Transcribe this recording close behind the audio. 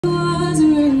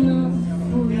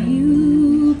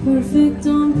perfect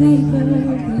on paper,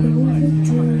 but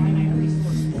overdone.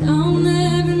 And I'll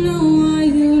never know why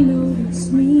you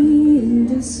noticed me and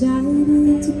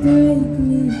decided to break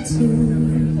me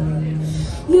too.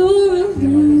 Your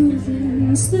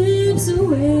illusion slips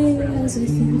away as I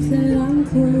think that I'm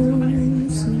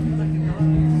closer.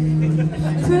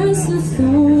 Press the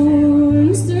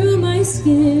thorns through my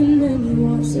skin and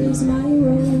washes my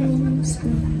rose.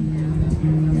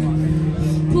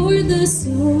 Poured the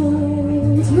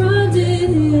salt, rubbed it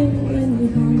in, and we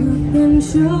hung up and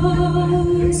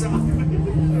chose.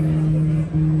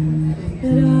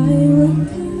 But I will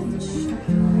catch a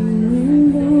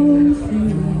rainbow for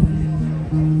you.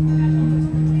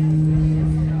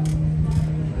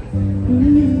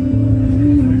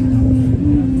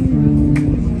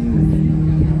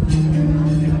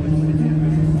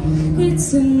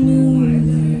 It's a new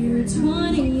year,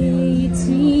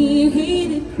 2018.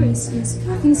 Hated Christmas,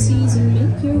 cuffing season,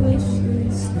 make your wish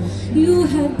list. You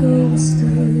had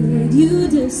ghosted, you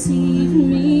deceived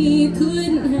me.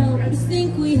 Couldn't help but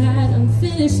think we had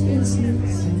unfinished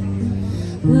business.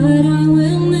 But I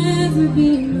will never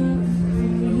be enough for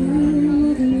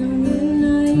you. The young and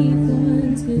naive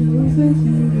ones get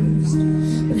overused.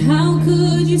 But how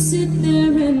could you sit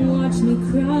there and watch me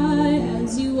cry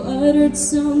as you uttered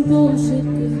some bullshit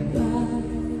goodbye?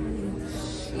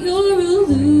 Your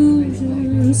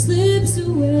illusion slips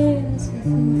away as I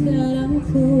think that I'm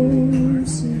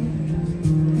closer.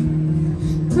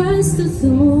 Press the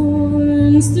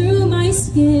thorns through my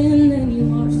skin and you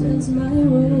watched as my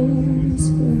rose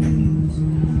burns.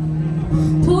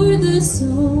 Pour the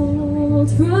salt,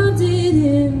 rubbed it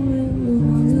in, and you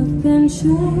hung up and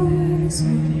chose.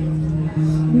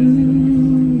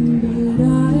 But I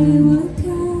will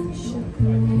catch a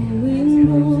growing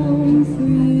bone for you.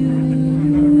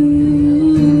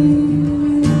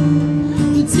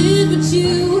 You did what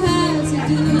you had to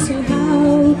do, so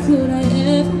how could I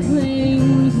ever blame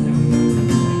you?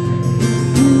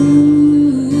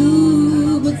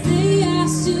 But they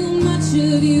asked too much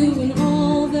of you, and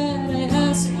all that I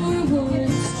asked for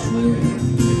was true.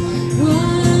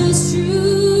 Was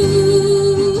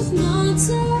truth, months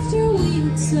after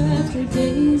weeks, after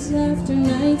days, after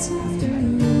nights, after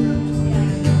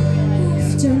night,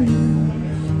 after night.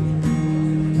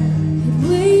 I'd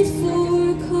wait for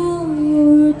a call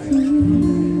or a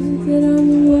clue that I'm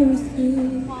worth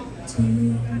it to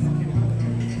you.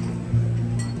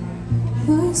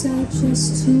 Was I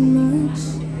just too much?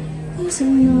 Was I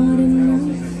not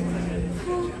enough?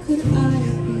 How could I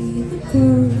be the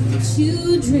girl that you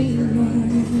dream of?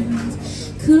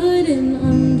 Couldn't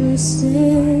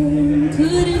understand,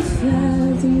 couldn't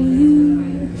fathom you.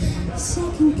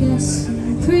 Second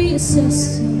guessing,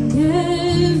 pre-assessing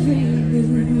every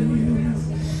move.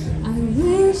 I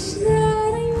wish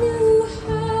that I knew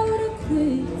how to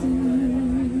quit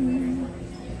you.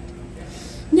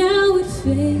 Now it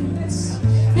fades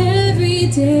every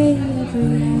day,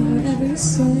 every hour, every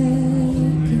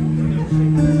second.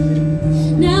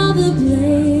 Now the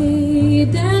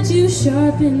blade that you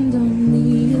sharpened on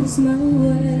me is my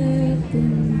weapon.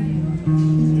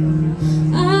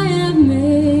 I have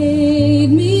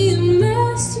made me a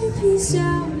masterpiece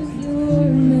out of your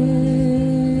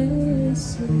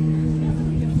messes.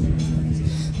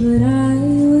 But I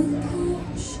will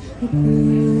catch a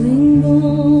growing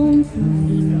bone.